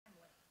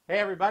Hey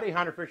everybody,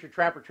 Hunter Fisher,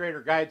 Trapper,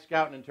 Trader, Guide,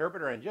 Scout, and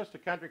Interpreter, and just a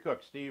country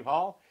cook, Steve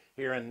Hall,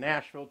 here in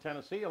Nashville,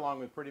 Tennessee, along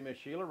with pretty Miss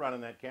Sheila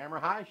running that camera.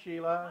 Hi,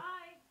 Sheila.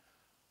 Hi.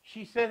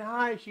 She said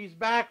hi. She's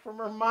back from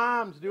her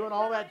mom's doing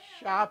all that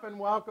shopping.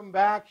 Welcome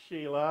back,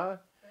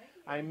 Sheila. Thank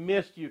you. I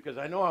missed you because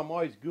I know I'm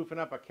always goofing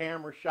up a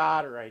camera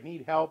shot or I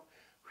need help.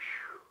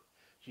 Whew.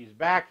 She's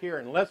back here,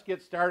 and let's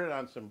get started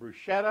on some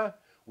bruschetta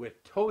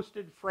with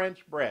toasted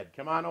French bread.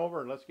 Come on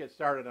over and let's get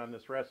started on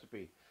this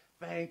recipe.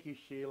 Thank you,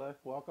 Sheila.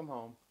 Welcome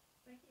home.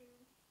 Thank you.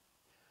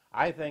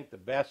 I think the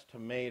best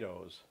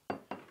tomatoes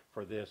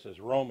for this is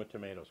Roma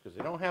tomatoes because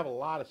they don't have a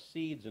lot of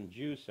seeds and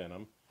juice in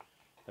them.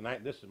 And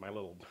this is my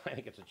little, I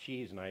think it's a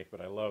cheese knife,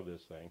 but I love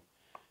this thing.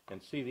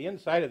 And see, the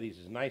inside of these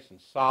is nice and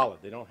solid.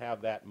 They don't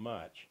have that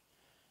much.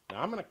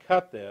 Now I'm going to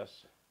cut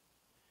this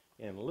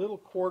in little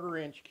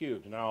 1/4-inch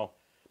cubes. Now,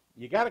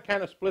 you got to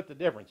kind of split the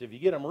difference. If you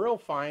get them real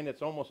fine,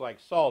 it's almost like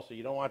salsa.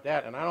 You don't want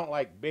that. And I don't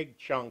like big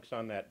chunks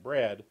on that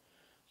bread.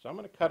 So I'm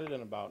going to cut it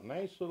in about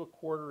nice little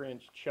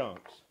 1/4-inch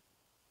chunks.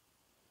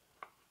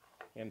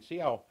 And see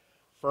how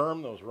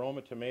firm those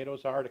Roma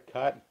tomatoes are to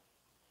cut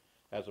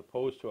as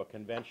opposed to a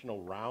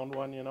conventional round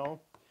one, you know.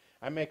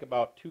 I make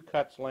about 2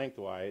 cuts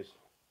lengthwise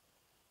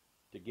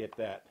to get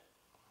that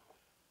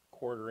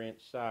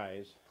 1/4-inch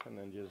size, and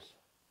then just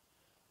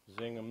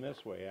zing them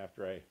this way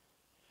after I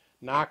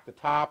knock the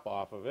top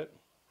off of it.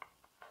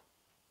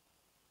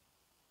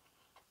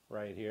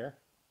 Right here.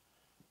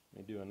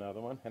 Let me do another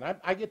one. And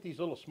I get these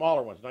little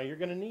smaller ones. Now you're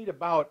going to need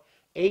about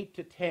 8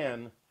 to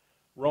 10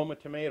 Roma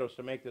tomatoes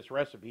to make this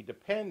recipe,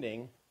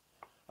 depending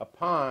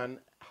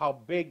upon how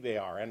big they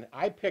are. And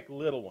I pick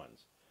little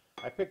ones.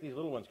 I pick these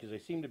little ones because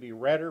they seem to be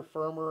redder,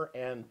 firmer,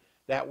 and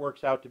that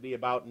works out to be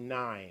about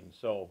 9.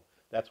 So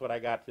that's what I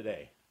got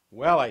today.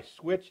 Well, I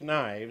switched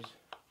knives,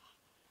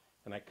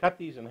 and I cut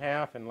these in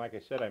half, and like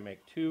I said, I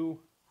make 2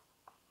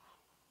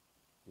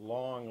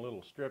 long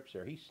little strips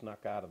there. He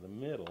snuck out of the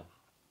middle,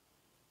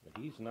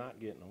 but he's not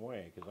getting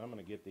away because I'm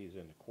going to get these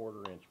into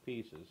 1/4-inch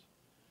pieces.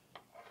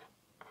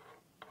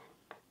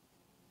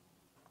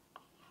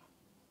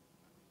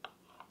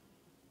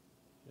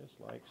 Just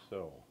like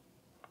so.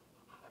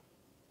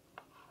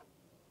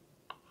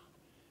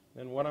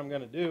 Then what I'm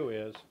going to do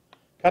is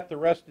cut the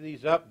rest of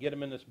these up, get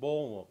them in this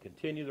bowl, and we'll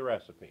continue the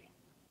recipe.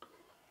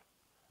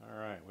 All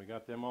right, we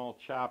got them all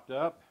chopped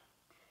up.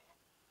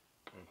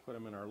 We'll put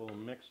them in our little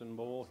mixing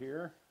bowl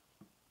here.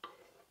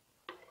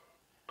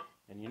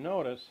 And you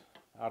notice,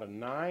 out of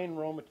 9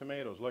 Roma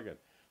tomatoes, look at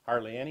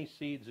hardly any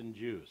seeds and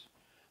juice.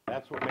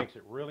 That's what makes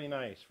it really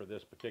nice for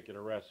this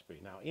particular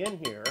recipe. Now in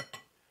here,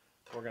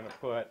 we're going to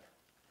put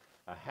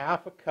a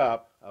 1/2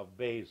 cup of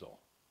basil.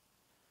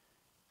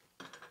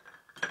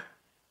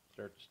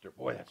 Start to stir.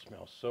 Boy, that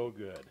smells so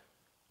good.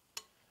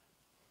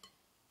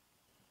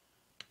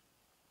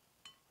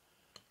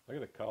 Look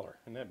at the color.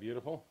 Isn't that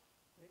beautiful?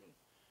 Pretty.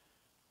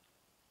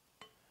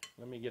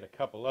 Let me get a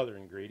couple other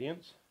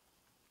ingredients.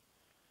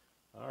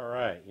 All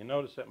right. You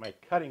notice that my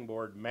cutting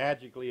board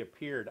magically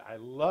appeared. I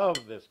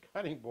love this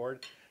cutting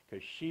board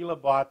because Sheila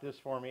bought this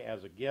for me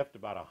as a gift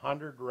about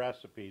 100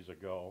 recipes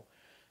ago.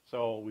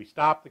 So we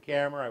stopped the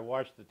camera, I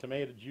washed the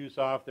tomato juice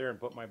off there and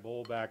put my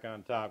bowl back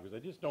on top because I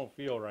just don't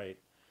feel right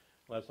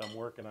unless I'm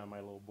working on my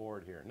little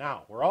board here.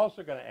 Now, we're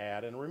also going to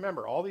add, and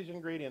remember, all these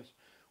ingredients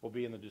will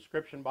be in the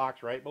description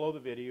box right below the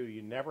video.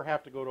 You never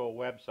have to go to a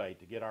website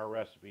to get our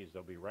recipes.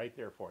 They'll be right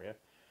there for you.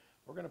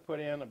 We're going to put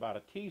in about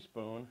a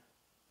teaspoon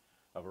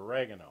of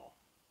oregano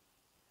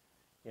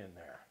in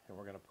there. And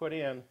we're going to put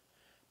in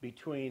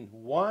between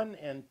 1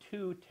 and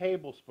 2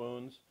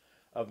 tablespoons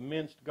of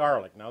minced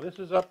garlic. Now, this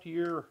is up to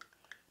your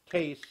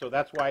taste, so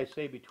that's why I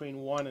say between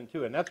 1 and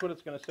 2, and that's what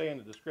it's going to say in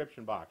the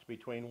description box,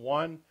 between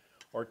 1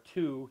 or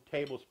 2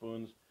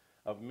 tablespoons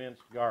of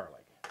minced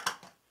garlic.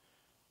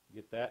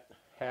 Get that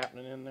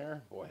happening in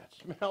there. Boy, that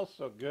smells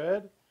so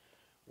good.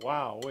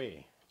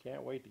 Wowee.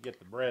 Can't wait to get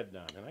the bread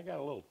done. And I got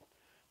a little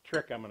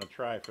trick I'm going to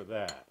try for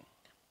that.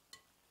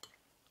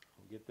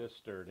 Get this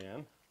stirred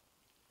in.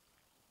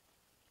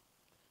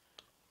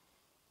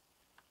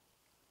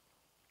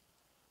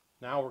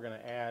 Now we're going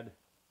to add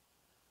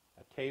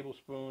a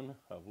tablespoon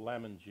of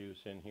lemon juice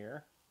in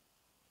here.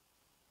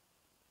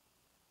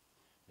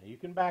 Now you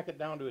can back it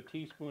down to a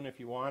teaspoon if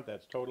you want.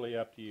 That's totally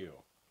up to you.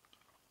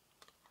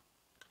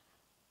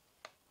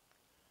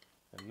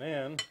 And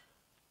then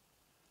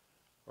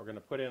we're going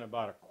to put in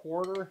about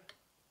 1/4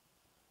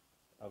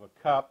 of a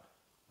cup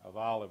of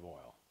olive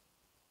oil.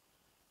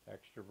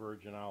 Extra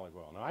virgin olive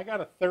oil. Now I got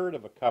 1/3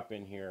 of a cup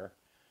in here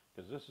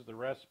because this is the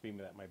recipe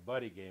that my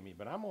buddy gave me,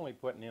 but I'm only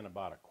putting in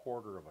about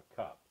 1/4 of a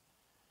cup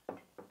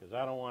because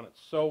I don't want it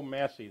so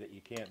messy that you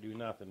can't do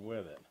nothing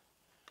with it.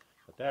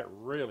 But that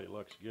really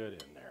looks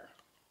good in there.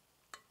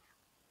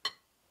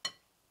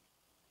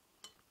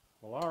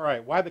 Well, all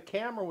right. While the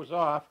camera was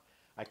off,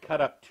 I cut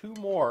up 2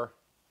 more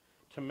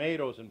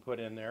tomatoes and put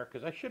in there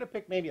because I should have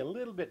picked maybe a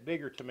little bit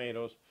bigger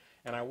tomatoes,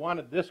 and I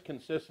wanted this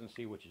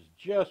consistency, which is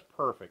just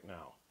perfect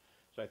now.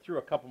 So I threw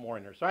a couple more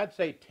in there. So I'd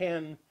say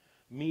 10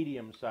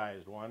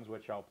 medium-sized ones,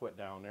 which I'll put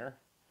down there,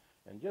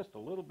 and just a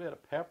little bit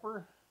of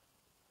pepper.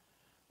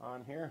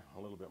 on here.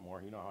 A little bit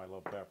more. You know how I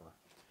love pepper.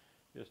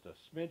 Just a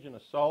smidgen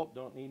of salt.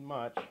 Don't need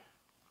much.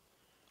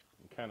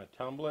 And kind of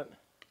tumble it.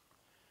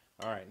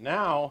 All right,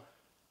 now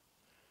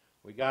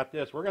we got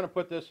this. We're going to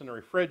put this in the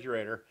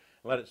refrigerator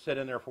and let it sit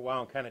in there for a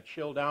while and kind of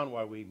chill down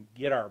while we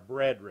get our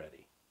bread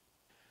ready.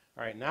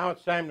 All right, now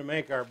it's time to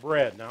make our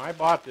bread. Now, I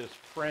bought this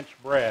French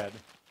bread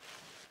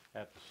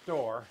at the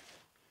store.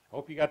 I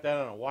hope you got that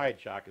on a wide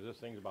shot because this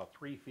thing's about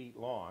 3 feet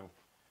long.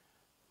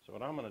 So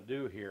what I'm going to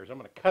do here is I'm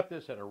going to cut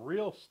this at a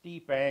real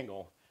steep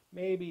angle.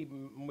 Maybe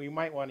we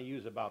might want to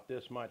use about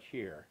this much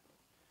here.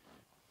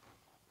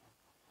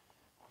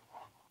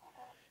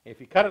 If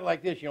you cut it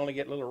like this, you only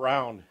get little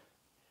round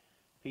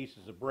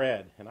pieces of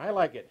bread. And I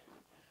like it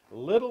a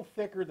little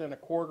thicker than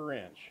 1/4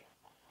 inch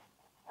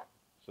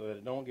so that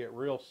it don't get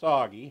real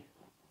soggy.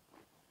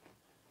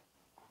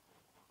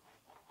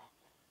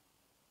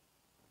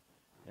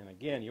 And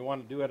again, you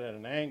want to do it at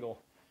an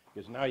angle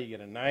because now you get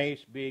a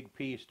nice big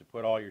piece to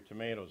put all your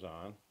tomatoes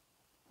on.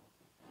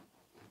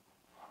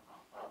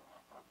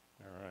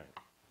 All right.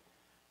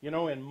 You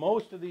know, in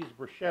most of these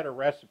bruschetta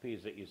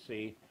recipes that you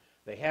see,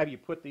 they have you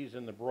put these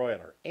in the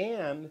broiler.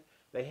 And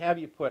they have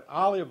you put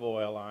olive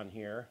oil on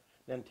here,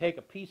 then take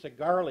a piece of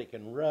garlic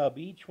and rub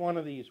each one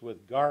of these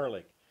with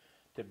garlic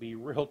to be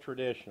real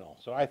traditional.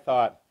 So I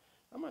thought,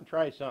 I'm going to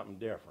try something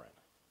different.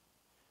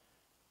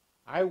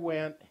 I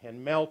went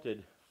and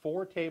melted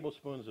 4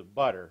 tablespoons of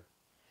butter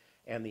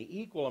and the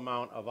equal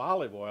amount of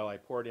olive oil I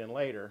poured in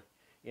later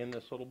in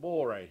this little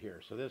bowl right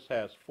here. So this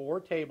has 4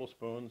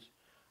 tablespoons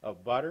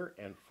of butter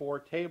and 4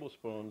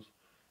 tablespoons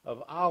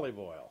of olive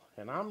oil.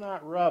 And I'm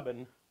not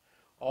rubbing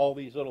all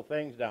these little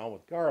things down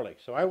with garlic.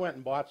 So I went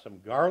and bought some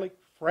garlic,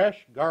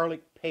 fresh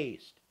garlic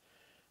paste,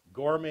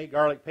 gourmet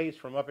garlic paste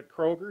from up at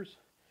Kroger's.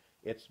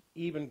 It's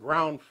even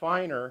ground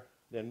finer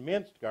than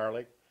minced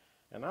garlic.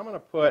 And I'm going to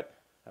put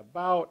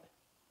about,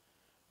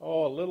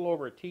 a little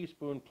over a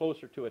teaspoon,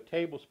 closer to a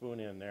tablespoon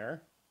in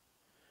there.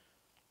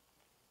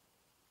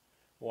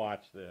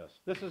 Watch this.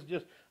 This is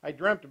just, I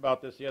dreamt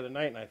about this the other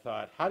night and I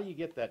thought, how do you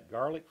get that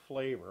garlic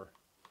flavor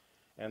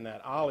and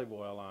that olive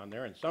oil on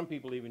there? And some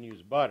people even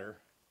use butter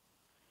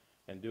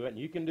and do it. And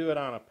you can do it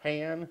on a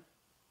pan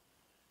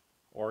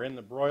or in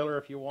the broiler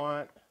if you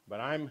want.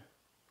 But I'm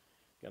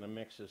going to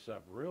mix this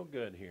up real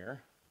good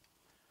here.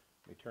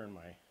 Let me turn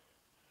my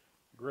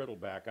griddle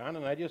back on.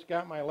 And I just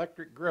got my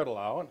electric griddle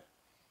out.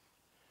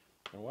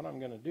 And what I'm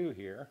going to do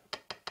here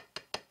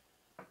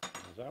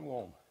is I'm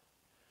going to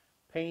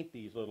paint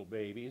these little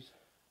babies.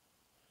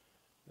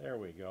 There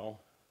we go.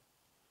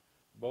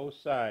 Both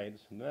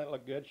sides. Doesn't that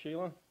look good,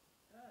 Sheila?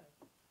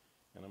 Good.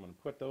 And I'm going to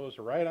put those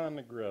right on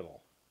the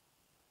griddle.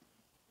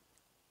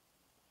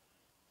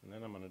 And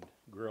then I'm going to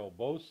grill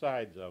both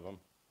sides of them.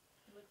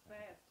 It looks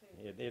fast,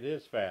 too. It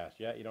is fast,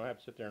 yeah. You don't have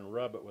to sit there and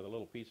rub it with a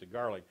little piece of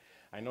garlic.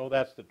 I know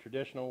that's the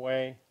traditional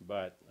way,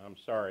 but I'm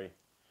sorry.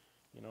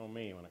 You know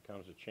me when it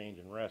comes to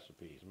changing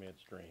recipes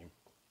midstream.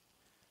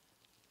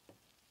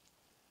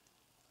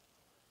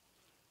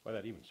 Boy,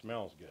 that even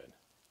smells good.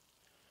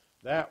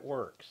 That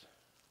works.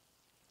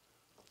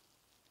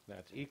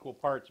 That's equal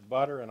parts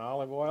butter and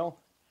olive oil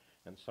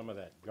and some of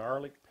that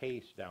garlic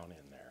paste down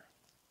in there.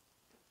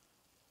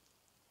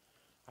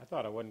 I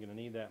thought I wasn't going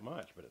to need that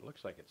much, but it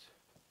looks like it's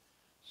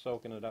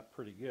soaking it up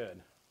pretty good.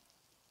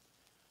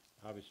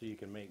 Obviously you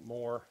can make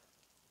more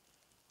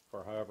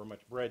for however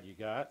much bread you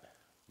got,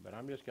 but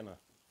I'm just going to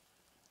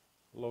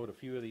load a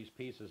few of these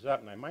pieces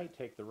up, and I might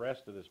take the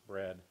rest of this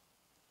bread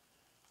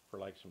for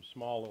like some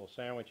small little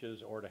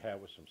sandwiches or to have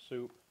with some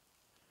soup.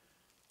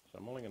 So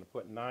I'm only going to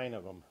put 9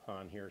 of them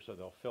on here so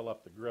they'll fill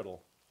up the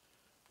griddle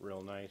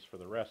real nice for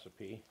the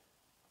recipe.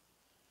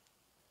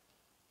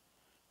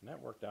 And that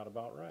worked out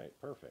about right.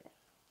 Perfect.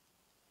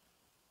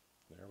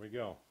 There we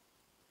go.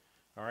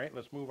 All right,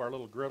 let's move our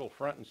little griddle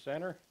front and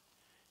center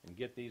and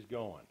get these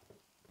going.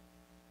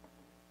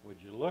 Would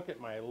you look at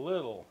my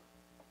little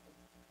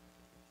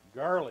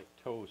garlic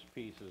toast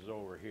pieces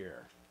over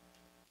here?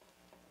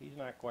 He's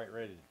not quite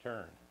ready to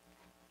turn.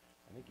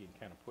 I think you can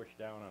kind of push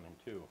down on him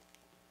too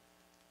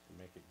to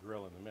make it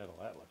grill in the middle.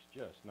 That looks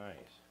just nice.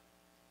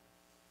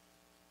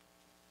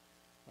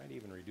 Might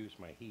even reduce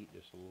my heat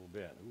just a little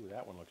bit. Ooh,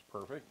 that one looks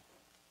perfect.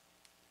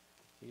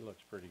 He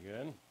looks pretty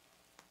good.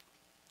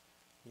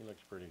 He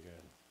looks pretty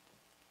good.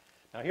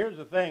 Now here's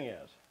the thing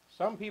is,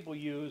 some people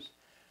use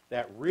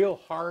that real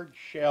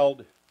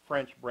hard-shelled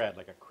French bread,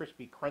 like a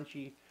crispy,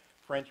 crunchy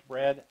French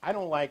bread. I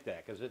don't like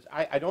that because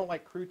I don't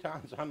like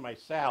croutons on my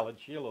salad.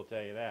 Sheila will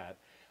tell you that.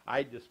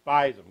 I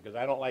despise them because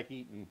I don't like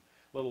eating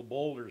little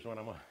boulders when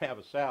I'm going to have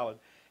a salad.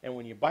 And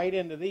when you bite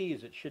into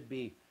these, it should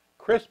be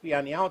crispy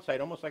on the outside,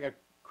 almost like a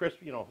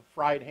crispy,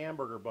 fried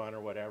hamburger bun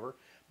or whatever,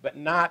 but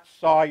not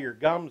saw your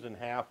gums in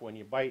half when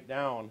you bite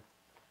down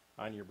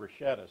on your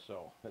bruschetta.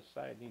 So this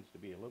side needs to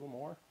be a little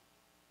more.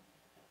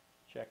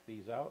 Check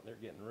these out. They're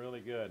getting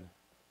really good.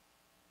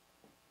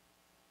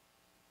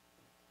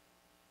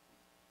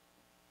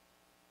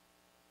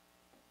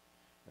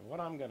 And what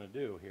I'm going to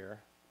do here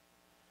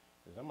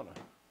is I'm going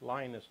to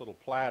line this little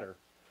platter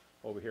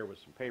over here with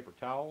some paper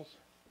towels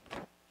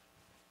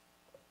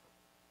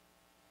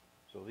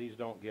so these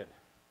don't get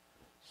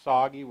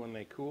soggy when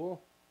they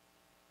cool.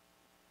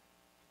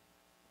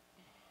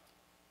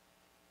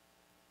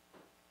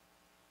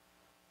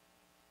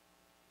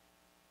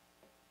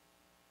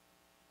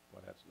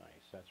 Well, that's nice.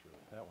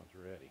 That one's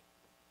ready.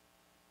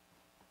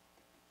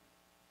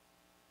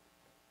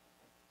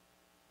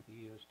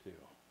 He is too.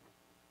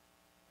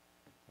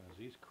 As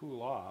these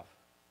cool off,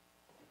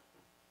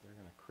 they're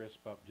going to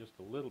crisp up just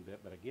a little bit,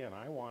 but again,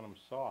 I want them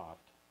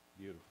soft.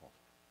 Beautiful.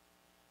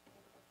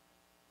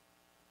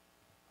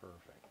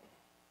 Perfect.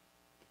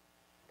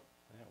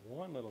 That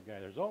one little guy,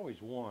 there's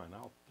always one.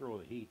 I'll throw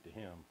the heat to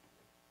him.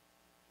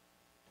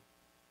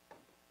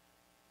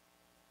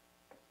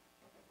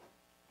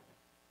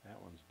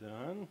 That one's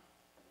done.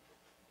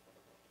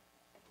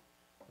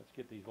 Let's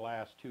get these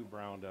last two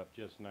browned up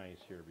just nice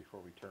here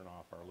before we turn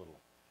off our little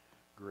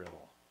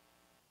griddle.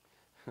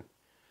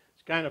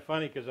 It's kind of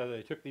funny because as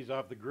I took these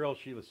off the grill,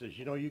 Sheila says,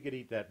 you know, you could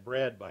eat that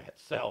bread by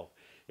itself.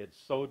 It's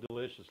so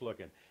delicious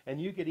looking.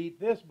 And you could eat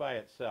this by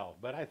itself.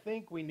 But I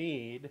think we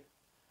need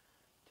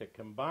to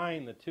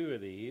combine the two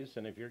of these.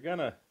 And if you're going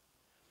to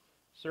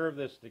serve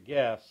this to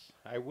guests,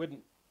 I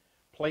wouldn't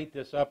plate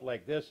this up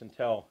like this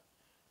until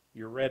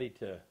you're ready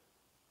to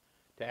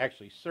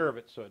actually serve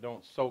it so it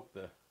don't soak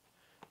the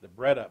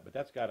bread up. But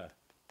that's got a,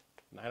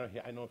 I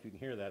don't know if you can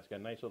hear that, it's got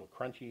a nice little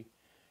crunchy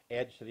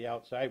edge to the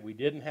outside. We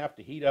didn't have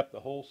to heat up the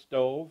whole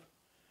stove,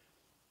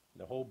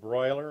 the whole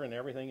broiler and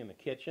everything in the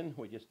kitchen.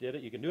 We just did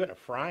it. You can do it in a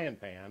frying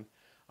pan,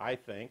 I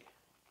think.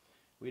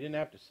 We didn't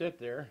have to sit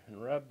there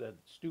and rub that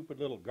stupid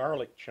little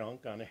garlic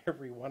chunk on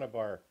every one of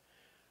our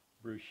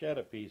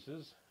bruschetta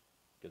pieces,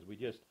 because we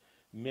just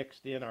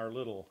mixed in our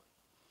little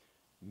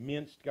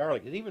minced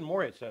garlic. It's even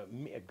more, it's a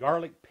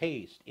garlic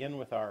paste in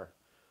with our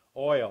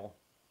oil.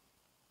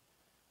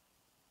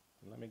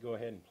 And let me go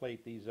ahead and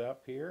plate these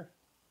up here.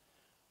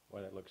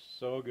 Boy, that looks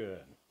so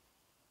good.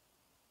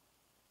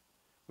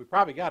 We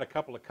probably got a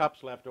couple of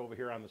cups left over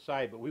here on the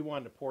side, but we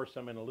wanted to pour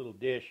some in a little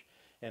dish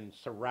and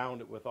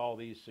surround it with all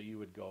these so you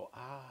would go,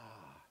 ah.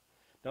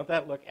 Don't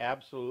that look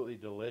absolutely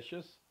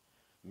delicious?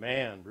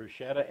 Man,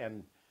 bruschetta,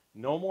 and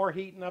no more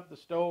heating up the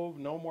stove,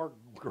 no more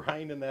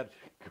grinding that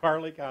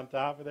garlic on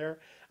top of there.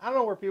 I don't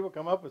know where people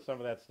come up with some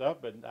of that stuff,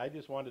 but I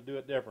just wanted to do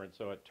it different,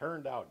 so it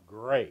turned out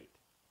great.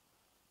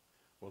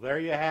 Well, there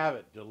you have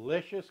it.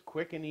 Delicious,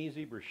 quick and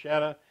easy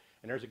bruschetta.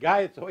 And there's a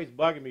guy that's always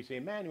bugging me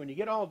saying, man, when you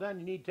get all done,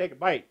 you need to take a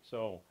bite.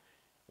 So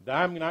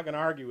I'm not going to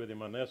argue with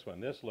him on this one.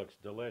 This looks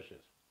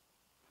delicious.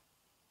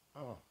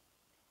 Oh.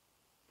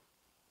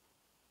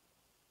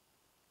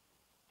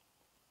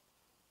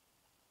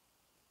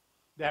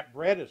 That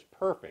bread is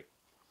perfect.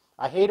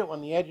 I hate it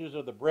when the edges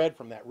of the bread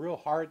from that real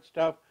hard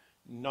stuff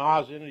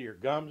gnaws into your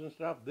gums and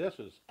stuff. This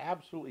is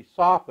absolutely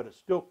soft, but it's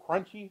still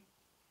crunchy.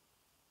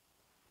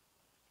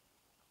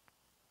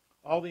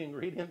 All the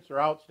ingredients are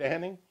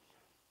outstanding.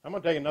 I'm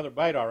going to take another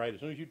bite, all right. As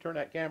soon as you turn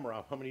that camera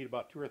off, I'm going to eat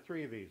about 2 or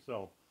 3 of these.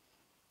 So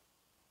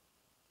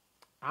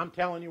I'm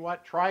telling you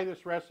what, try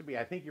this recipe.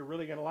 I think you're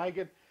really going to like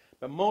it.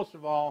 But most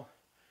of all,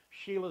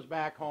 Sheila's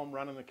back home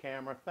running the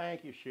camera.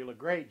 Thank you, Sheila.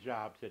 Great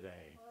job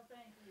today. Well,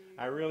 thank you.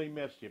 I really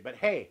missed you. But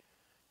hey,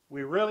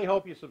 we really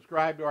hope you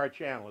subscribe to our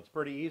channel. It's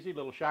pretty easy.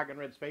 Little Shotgun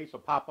Red's face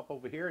will pop up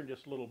over here in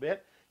just a little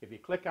bit. If you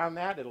click on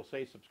that, it'll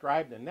say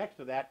subscribe. Then next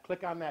to that,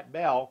 click on that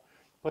bell.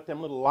 Put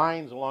them little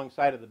lines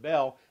alongside of the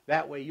bell.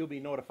 That way you'll be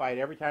notified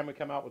every time we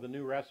come out with a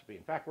new recipe.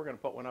 In fact, we're going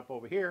to put one up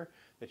over here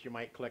that you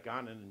might click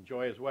on and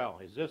enjoy as well.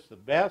 Is this the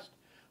best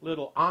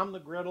little on the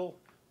griddle,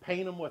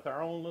 paint them with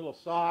our own little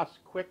sauce,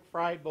 quick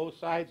fried both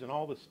sides and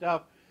all the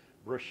stuff,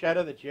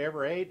 bruschetta that you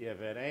ever ate?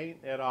 If it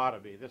ain't, it ought to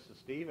be. This is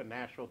Steve in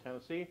Nashville,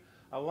 Tennessee,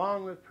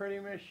 along with pretty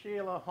Miss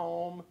Sheila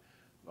home.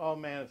 Oh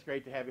man, it's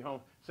great to have you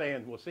home.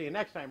 Saying we'll see you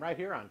next time right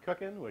here on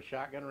Cooking with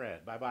Shotgun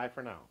Red. Bye-bye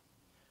for now.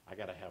 I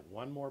got to have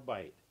one more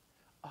bite.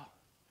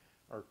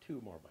 Or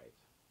 2 more bites.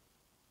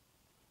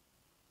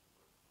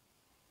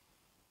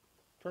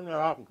 Turn that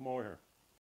off and come over here.